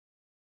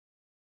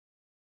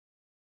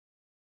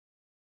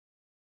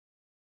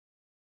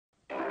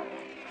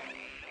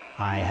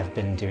I have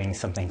been doing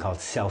something called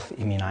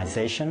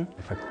self-immunization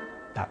for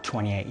about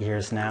 28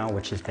 years now,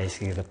 which is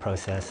basically the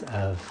process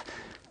of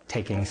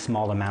taking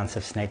small amounts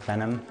of snake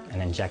venom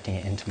and injecting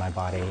it into my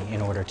body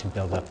in order to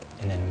build up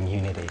an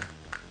immunity.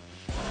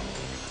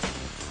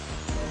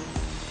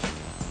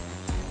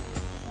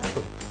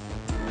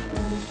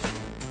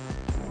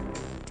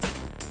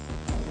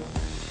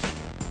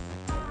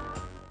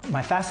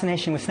 My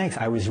fascination with snakes,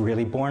 I was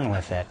really born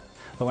with it.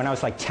 But when I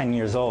was like 10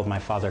 years old, my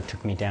father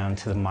took me down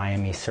to the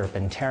Miami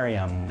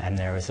Serpentarium, and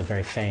there was a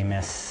very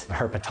famous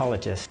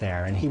herpetologist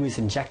there, and he was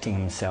injecting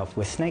himself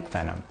with snake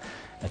venom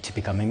to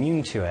become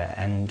immune to it.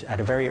 And at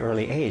a very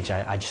early age,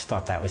 I just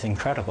thought that was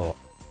incredible.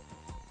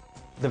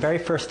 The very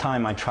first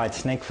time I tried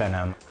snake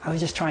venom, I was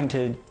just trying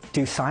to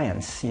do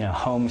science,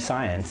 home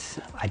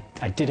science.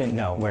 I didn't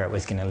know where it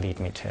was going to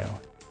lead me to.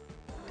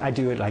 I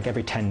do it like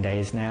every 10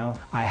 days now.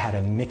 I had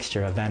a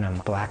mixture of venom,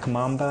 black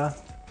mamba,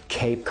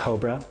 Cape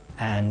cobra,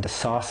 and a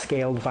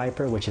saw-scaled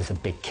viper, which is a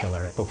big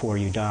killer. Before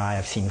you die,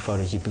 I've seen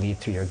photos, you bleed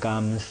through your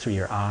gums, through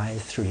your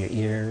eyes, through your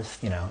ears.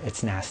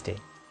 It's nasty.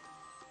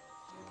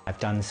 I've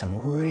done some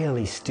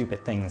really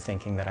stupid things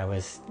thinking that I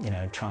was,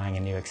 trying a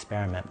new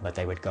experiment, but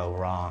they would go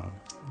wrong.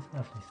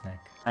 Lovely snake.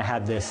 I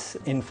had this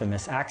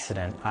infamous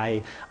accident.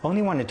 I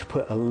only wanted to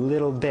put a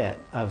little bit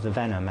of the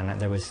venom, and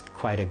there was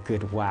quite a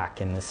good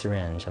whack in the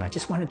syringe, and I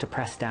just wanted to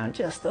press down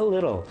just a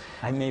little.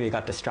 I maybe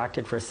got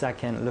distracted for a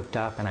second, looked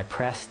up, and I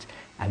pressed,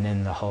 and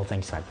then the whole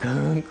thing just went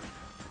boom.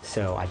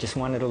 So I just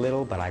wanted a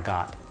little, but I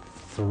got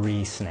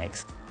 3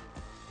 snakes.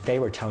 They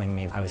were telling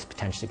me I was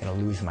potentially going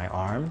to lose my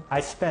arm. I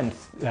spent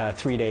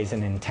 3 days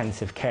in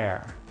intensive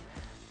care.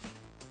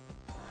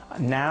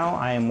 Now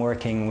I am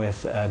working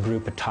with a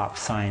group of top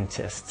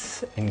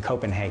scientists in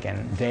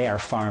Copenhagen. They are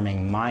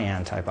farming my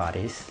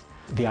antibodies.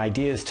 The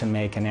idea is to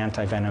make an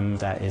antivenom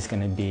that is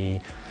going to be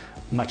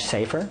much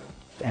safer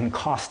and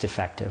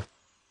cost-effective.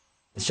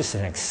 It's just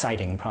an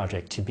exciting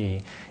project to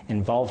be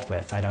involved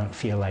with. I don't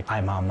feel like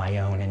I'm on my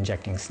own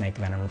injecting snake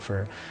venom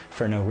for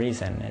no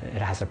reason.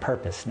 It has a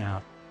purpose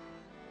now.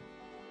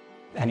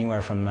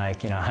 Anywhere from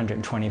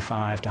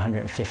 125 to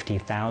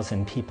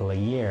 150,000 people a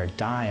year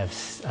die of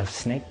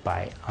snake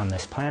bite on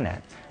this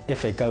planet.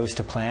 If it goes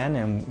to plan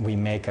and we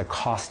make a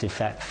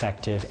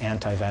cost-effective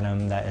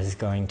antivenom that is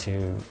going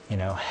to,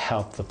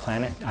 help the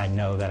planet, I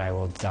know that I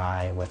will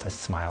die with a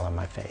smile on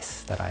my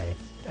face, that I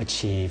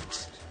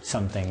achieved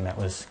something that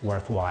was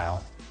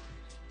worthwhile.